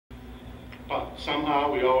but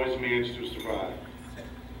somehow we always managed to survive.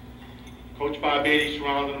 Coach Barbetti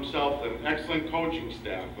surrounded himself with an excellent coaching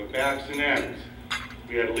staff with backs and ends.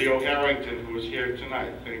 We had Leo Harrington, who is here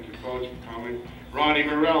tonight. Thank you, Coach, for coming. Ronnie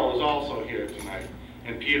Morell is also here tonight,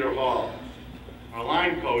 and Peter Hall. Our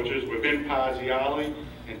line coaches were Vin Pazziali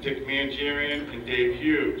and Dick Mangerian and Dave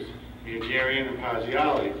Hughes. Mangerian and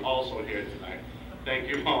Pazziali also here tonight. Thank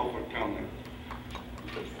you all for coming.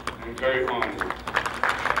 I'm very honored.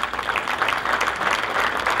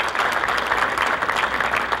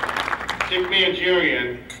 Dick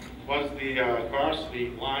Mangerian was the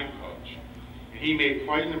varsity line coach, and he made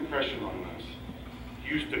quite an impression on us.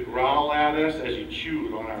 He used to growl at us as he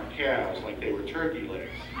chewed on our calves like they were turkey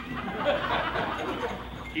legs.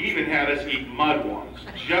 He even had us eat mud once,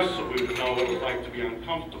 just so we would know what it was like to be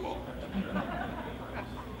uncomfortable.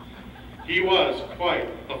 He was quite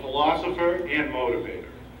a philosopher and motivator,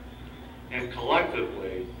 and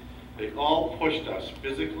collectively, they all pushed us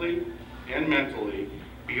physically and mentally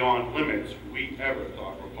beyond limits we ever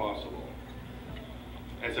thought were possible.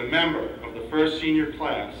 As a member of the first senior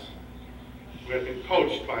class, who had been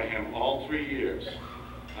coached by him all 3 years,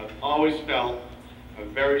 I've always felt a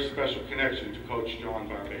very special connection to Coach John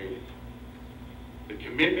Barbetti. The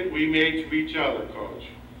commitment we made to each other, Coach,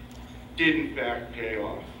 did in fact pay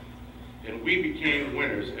off, and we became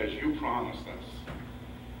winners as you promised us.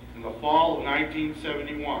 In the fall of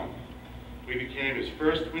 1971, we became his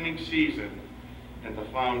first winning season and the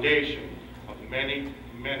foundation of many,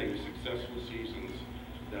 many successful seasons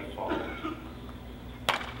that followed.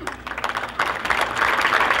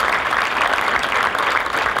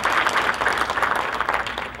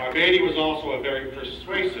 Barbetti was also a very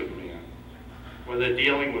persuasive man, whether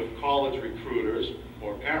dealing with college recruiters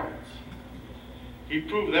or parents. He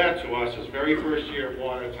proved that to us his very first year at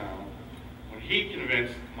Watertown when he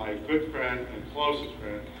convinced my good friend and closest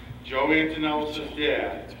friend, Joe Antonellis'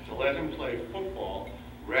 dad, to let him play football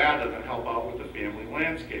rather than help out with the family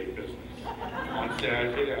landscape business on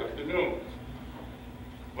Saturday afternoons.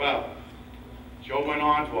 Well, Joe went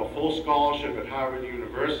on to a full scholarship at Harvard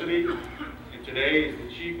University, and today is the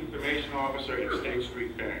Chief Information Officer at State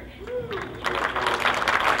Street Bank.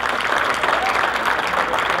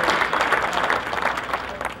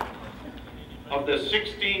 Of the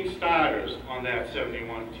 16 starters on that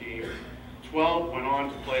 71 team, 12 went on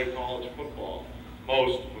to play college football,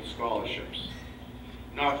 most with scholarships.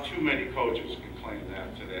 Not too many coaches can claim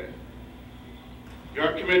that today.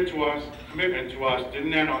 Your commitment to us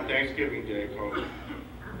didn't end on Thanksgiving Day, Coach.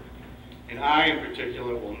 And I, in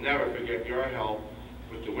particular, will never forget your help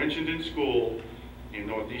with the Winchendon School and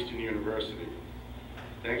Northeastern University.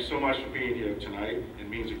 Thanks so much for being here tonight. It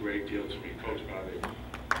means a great deal to me, Coach Barbetti.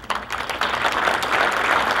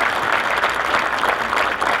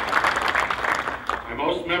 My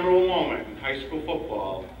most memorable moment in high school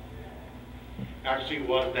football actually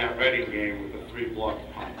was that Reading game with the 3 blocked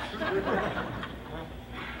punts.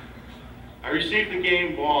 I received the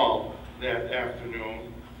game ball that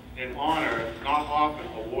afternoon, an honor not often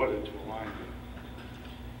awarded to a lineman.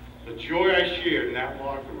 The joy I shared in that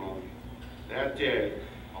locker room that day,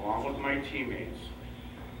 along with my teammates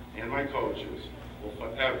and my coaches, will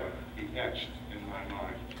forever be etched in my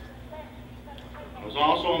mind. I was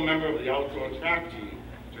also a member of the outdoor track team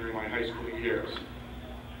during my high school years.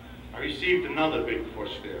 I received another big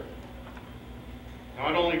push there,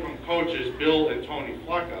 not only from coaches Bill and Tony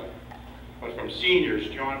Flecka, but from seniors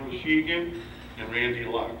John Mushegan and Randy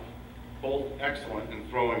Luck, both excellent in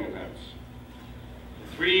throwing events.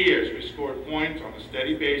 In 3 years, we scored points on a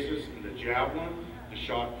steady basis in the javelin, the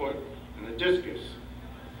shot put, and the discus.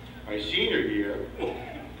 My senior year,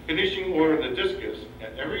 finishing order of the discus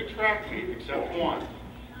at every track meet except one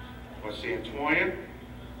was Santoian,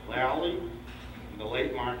 Lally, and the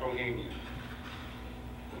late Mark O'Haney.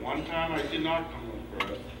 The one time I did not come in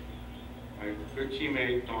first, my good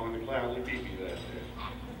teammate Dominic Lally beat me that day,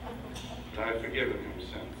 but I've forgiven him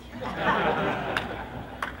since.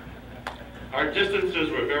 Our distances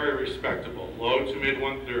were very respectable, low to mid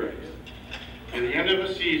 130s. At the end of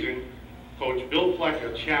the season, Coach Bill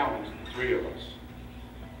Flecka challenged the 3 of us.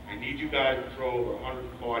 I need you guys to throw over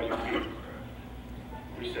 140 feet.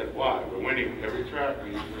 We said, why? We're winning every track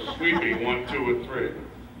meet. We're sweeping 1, 2, and 3.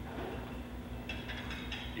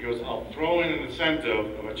 He goes, I'll throw in an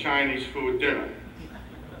incentive of a Chinese food dinner.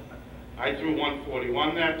 I threw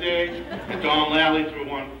 141 that day, and Don Lally threw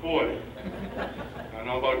 140. I don't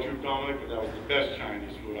know about you, Dominic, but that was the best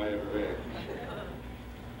Chinese food I ever ate.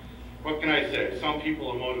 What can I say? Some people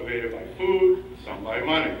are motivated by food, some by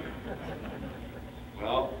money.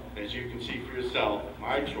 Well, as you can see for yourself,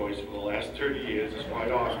 my choice for the last 30 years is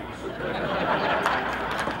quite obvious.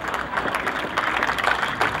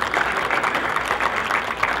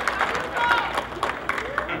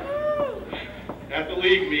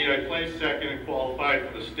 placed second and qualified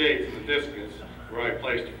for the states in the discus, where I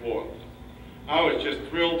placed fourth. I was just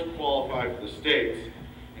thrilled to qualify for the states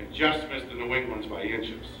and just missed the New Englands by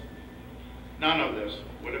inches. None of this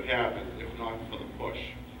would have happened if not for the push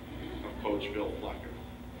of Coach Bill Flecker.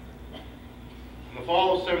 In the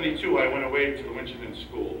fall of '72, I went away to the Winchendon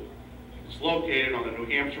School. It's located on the New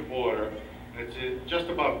Hampshire border, and it's just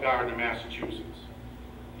above Gardner, Massachusetts.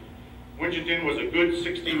 Winchendon was a good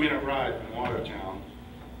 60-minute ride from Watertown,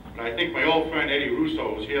 but I think my old friend Eddie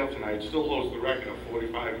Russo, who's here tonight, still holds the record of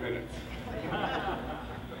 45 minutes.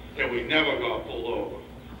 And we never got pulled over.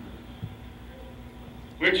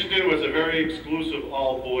 Winchendon was a very exclusive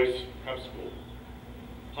all-boys prep school.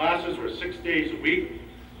 Classes were 6 days a week,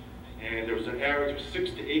 and there was an average of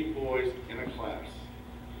 6 to 8 boys in a class.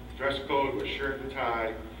 Dress code was shirt and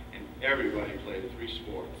tie, and everybody played 3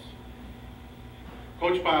 sports.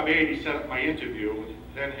 Coach Bob Ady set up my interview with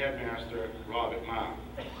then headmaster Robert Ma,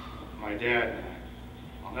 my dad and I.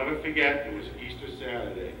 I'll never forget, it was Easter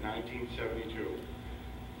Saturday, 1972.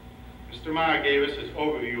 Mr. Ma gave us his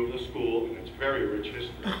overview of the school and its very rich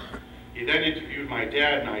history. He then interviewed my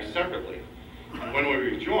dad and I separately. And when we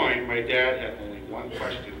rejoined, my dad had only one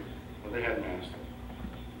question for the headmaster: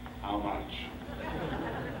 how much?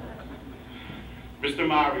 Mr.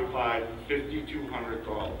 Ma replied,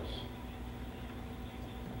 $5,200.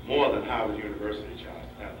 More than Harvard University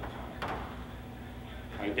charged at the time.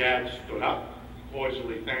 My dad stood up,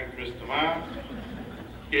 cordially thanked Mr. Ma,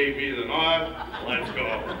 gave me the nod, let's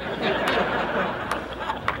go.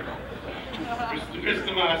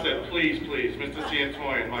 Mr. Ma said, please, Mr.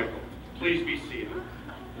 Santoian, Michael, please be seated.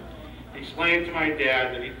 He explained to my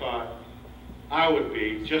dad that he thought I would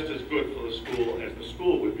be just as good for the school as the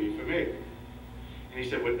school would be for me. And he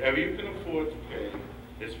said, whatever you can afford to pay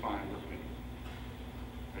is fine with me.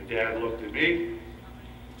 My dad looked at me,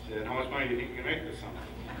 said, how much money do you think you can make this summer?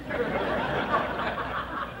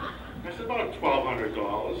 I said, about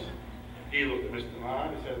 $1,200. He looked at Mr. Ma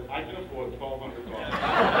and said, I can afford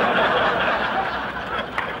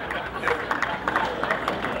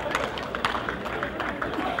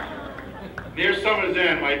 $1,200. Near summer's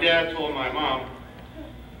end, my dad told my mom,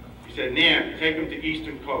 he said, Nan, take him to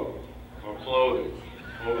Eastern Coat, or Clothing,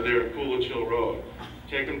 over there at Coolidge Hill Road.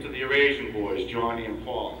 Take them to the Eurasian boys, Johnny and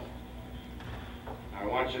Paul. I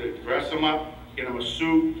want you to dress them up, get them a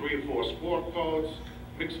suit, 3 or 4 sport coats,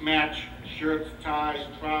 mix match, shirts, ties,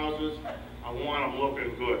 trousers. I want them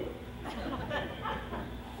looking good.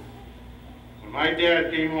 When my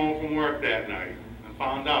dad came home from work that night and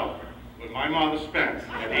found out what my mother spent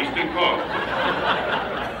at Eastern Coat,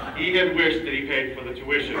 he had wished that he paid for the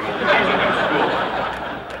tuition at the school.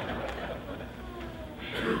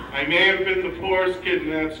 I may have been the poorest kid in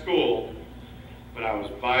that school, but I was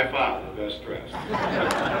by far the best dressed.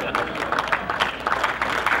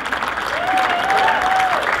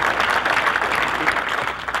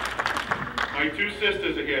 My 2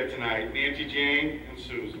 sisters are here tonight, Nancy Jane and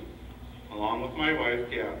Susan, along with my wife,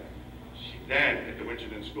 Kathy. Then, at the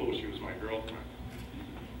Winchendon School, she was my girlfriend.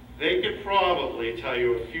 They could probably tell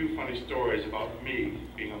you a few funny stories about me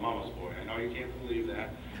being a mama's boy. I know you can't believe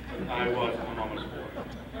that, but I was a mama's boy.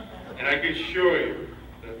 And I can assure you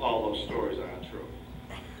that all those stories aren't true.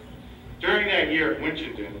 During that year at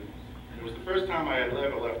Winchendon, it was the first time I had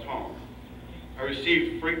ever left home. I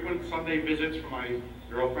received frequent Sunday visits from my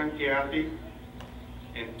girlfriend, Kathy,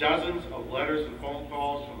 and dozens of letters and phone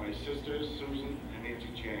calls from my sisters, Susan and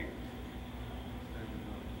Nancy Jane.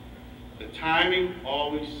 The timing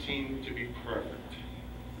always seemed to be perfect,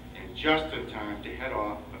 and just in time to head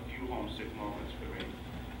off a few homesick moments for me.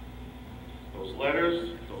 Those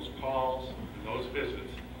letters, those calls, and those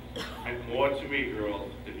visits meant more to me,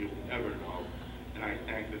 girls, than you'll ever know, and I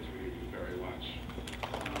thank the 3 of you very much.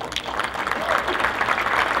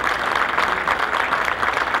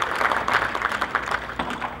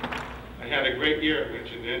 I had a great year at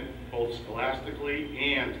Winchendon, both scholastically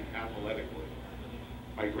and athletically.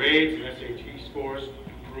 My grades and SAT scores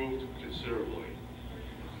improved considerably.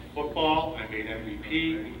 In football, I made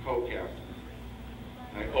MVP and co-captain.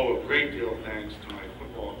 I owe a great deal of thanks to my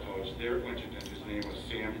football coach there at Winchendon. His name was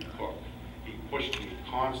Sam Cook. He pushed me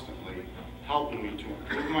constantly, helping me to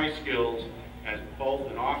improve my skills as both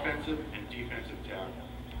an offensive and defensive tackle.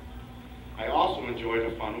 I also enjoyed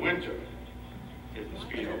a fun winter, hitting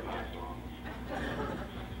speedo packed on.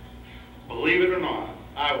 Believe it or not,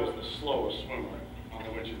 I was the slowest swimmer on the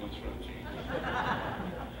Winchendon swim team.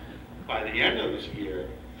 By the end of this year,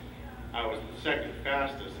 I was the 2nd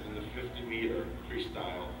fastest in the 50-meter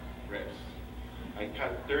freestyle race. I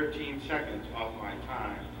cut 13 seconds off my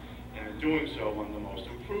time, and in doing so, won the most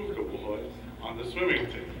improved award on the swimming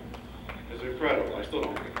team. It's incredible. I still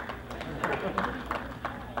don't get it.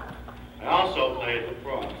 I also played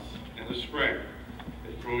lacrosse in the spring.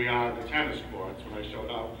 They threw me on the tennis courts when I showed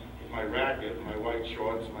up with my racket, my white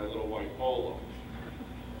shorts, and my little white polo.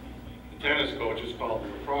 The tennis coaches called the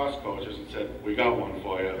lacrosse coaches and said, "We got one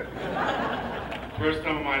for you." First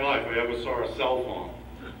time in my life I ever saw a cell phone.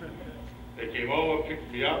 They came over,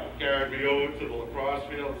 picked me up, carried me over to the lacrosse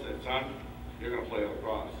field, and said, "Son, you're going to play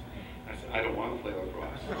lacrosse." I said, "I don't want to play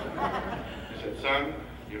lacrosse." They said, "Son,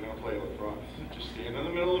 you're going to play lacrosse. Just stand in the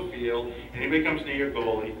middle of the field. Anybody comes near your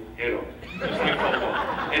goalie, hit him. Just like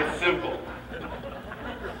football. It's simple."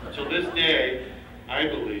 Till this day, I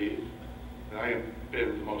believe that I have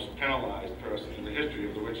been the most penalized person in the history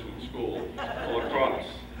of the Richmond School for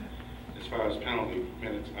lacrosse, as far as penalty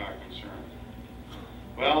minutes are concerned.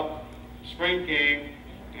 Well, spring came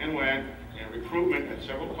and went, and recruitment at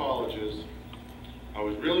several colleges. I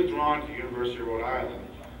was really drawn to University of Rhode Island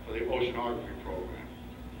for the oceanography program.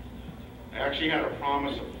 I actually had a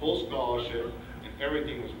promise of full scholarship, and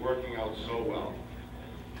everything was working out so well.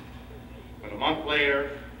 But a month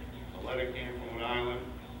later, a letter came from Rhode Island,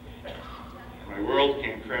 and my world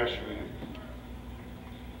came crashing in.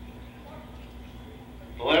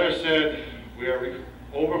 The letter said, "We are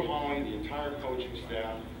overhauling the entire coaching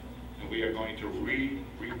staff, and we are going to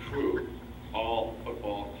recruit all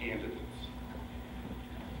football candidates."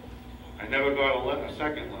 I never got a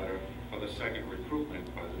second letter for the second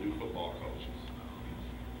recruitment by the new football coaches.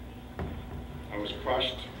 I was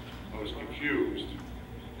crushed, I was confused,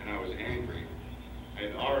 and I was angry. I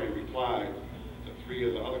had already replied to 3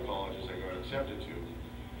 of the other colleges I got accepted to,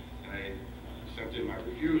 and I sent in my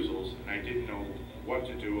refusals, and I didn't know what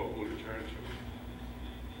to do or who to turn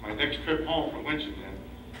to. My next trip home from Winchendon,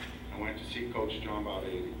 I went to see Coach John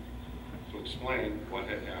Barbady to explain what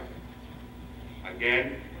had happened.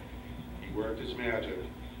 Again, he worked his magic,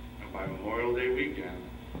 and by Memorial Day weekend,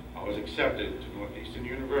 I was accepted to Northeastern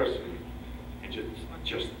University, and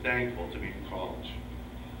just thankful to be in college.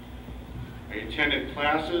 I attended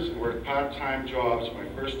classes and worked part-time jobs my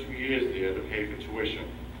first 2 years there to pay for tuition,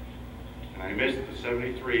 and I missed the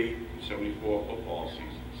 73 and 74 football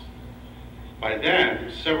seasons. By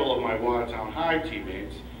then, several of my Watertown High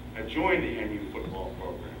teammates had joined the NU football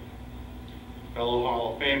program. Fellow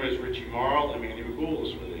Hall of Famers Richie Morrill and Manny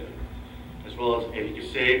Magoulas were there, as well as Eddie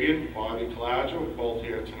Kasabian, Bobby Colaggio, both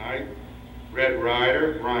here tonight, Red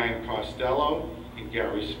Ryder, Brian Costello, and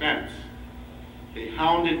Gary Spence. They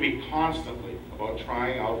hounded me constantly about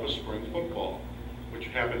trying out for spring football, which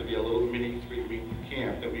happened to be a little mini 3-week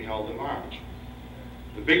camp that we held in March.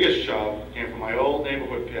 The biggest shove came from my old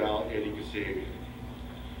neighborhood pal, Eddie Kasabian.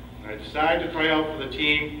 When I decided to try out for the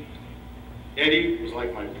team, Eddie was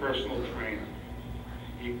like my personal trainer.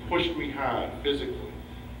 He pushed me hard physically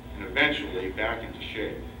and eventually back into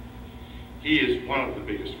shape. He is one of the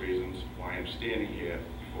biggest reasons why I'm standing here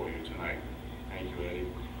before you tonight. Thank you, Eddie.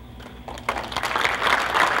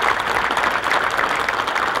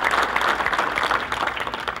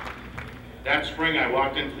 That spring, I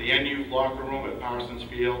walked into the NU locker room at Parsons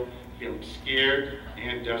Field feeling scared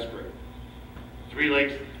and desperate.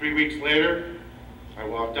 3 weeks later, I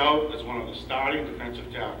walked out as one of the starting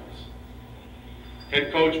defensive tackles.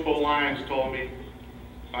 Head coach Bo Lyons told me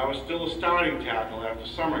if I was still a starting tackle after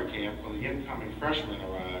summer camp when the incoming freshmen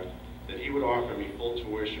arrived, that he would offer me full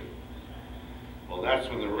tuition. Well, that's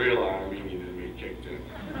when the real Army in me kicked in.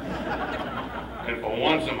 And for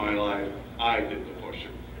once in my life, I did the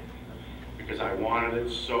pushing, because I wanted it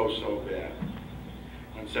so bad.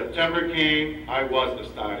 When September came, I was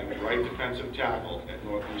the starting right defensive tackle at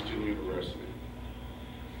Northeastern University.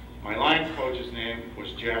 My line coach's name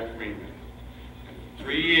was Jack Freeman. And for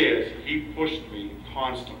 3 years, he pushed me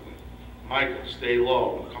constantly. "Michael, stay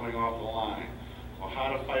low, I'm coming off the line," or how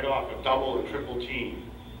to fight off a double or triple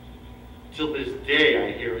team. Till this day,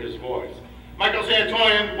 I hear his voice. "Michael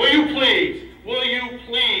Santoian, will you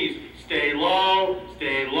please stay low,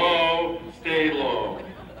 stay low, stay low."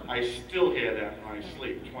 I still hear that in my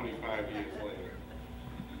sleep 25 years later.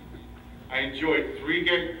 I enjoyed 3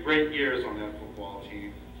 great years on that football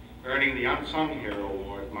team, earning the Unsung Hero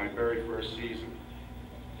Award my very first season.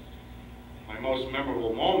 My most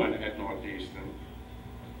memorable moment at Northeastern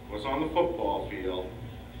was on the football field.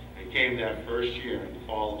 It came that first year in the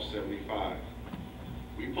fall of '75.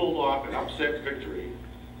 We pulled off an upset victory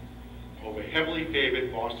over heavily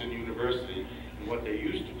favored Boston University in what they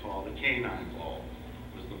used to call the Canine Bowl.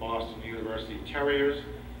 It was the Boston University Terriers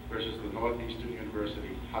versus the Northeastern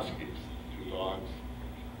University Huskies. 2 dogs,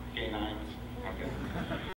 canines,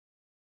 okay.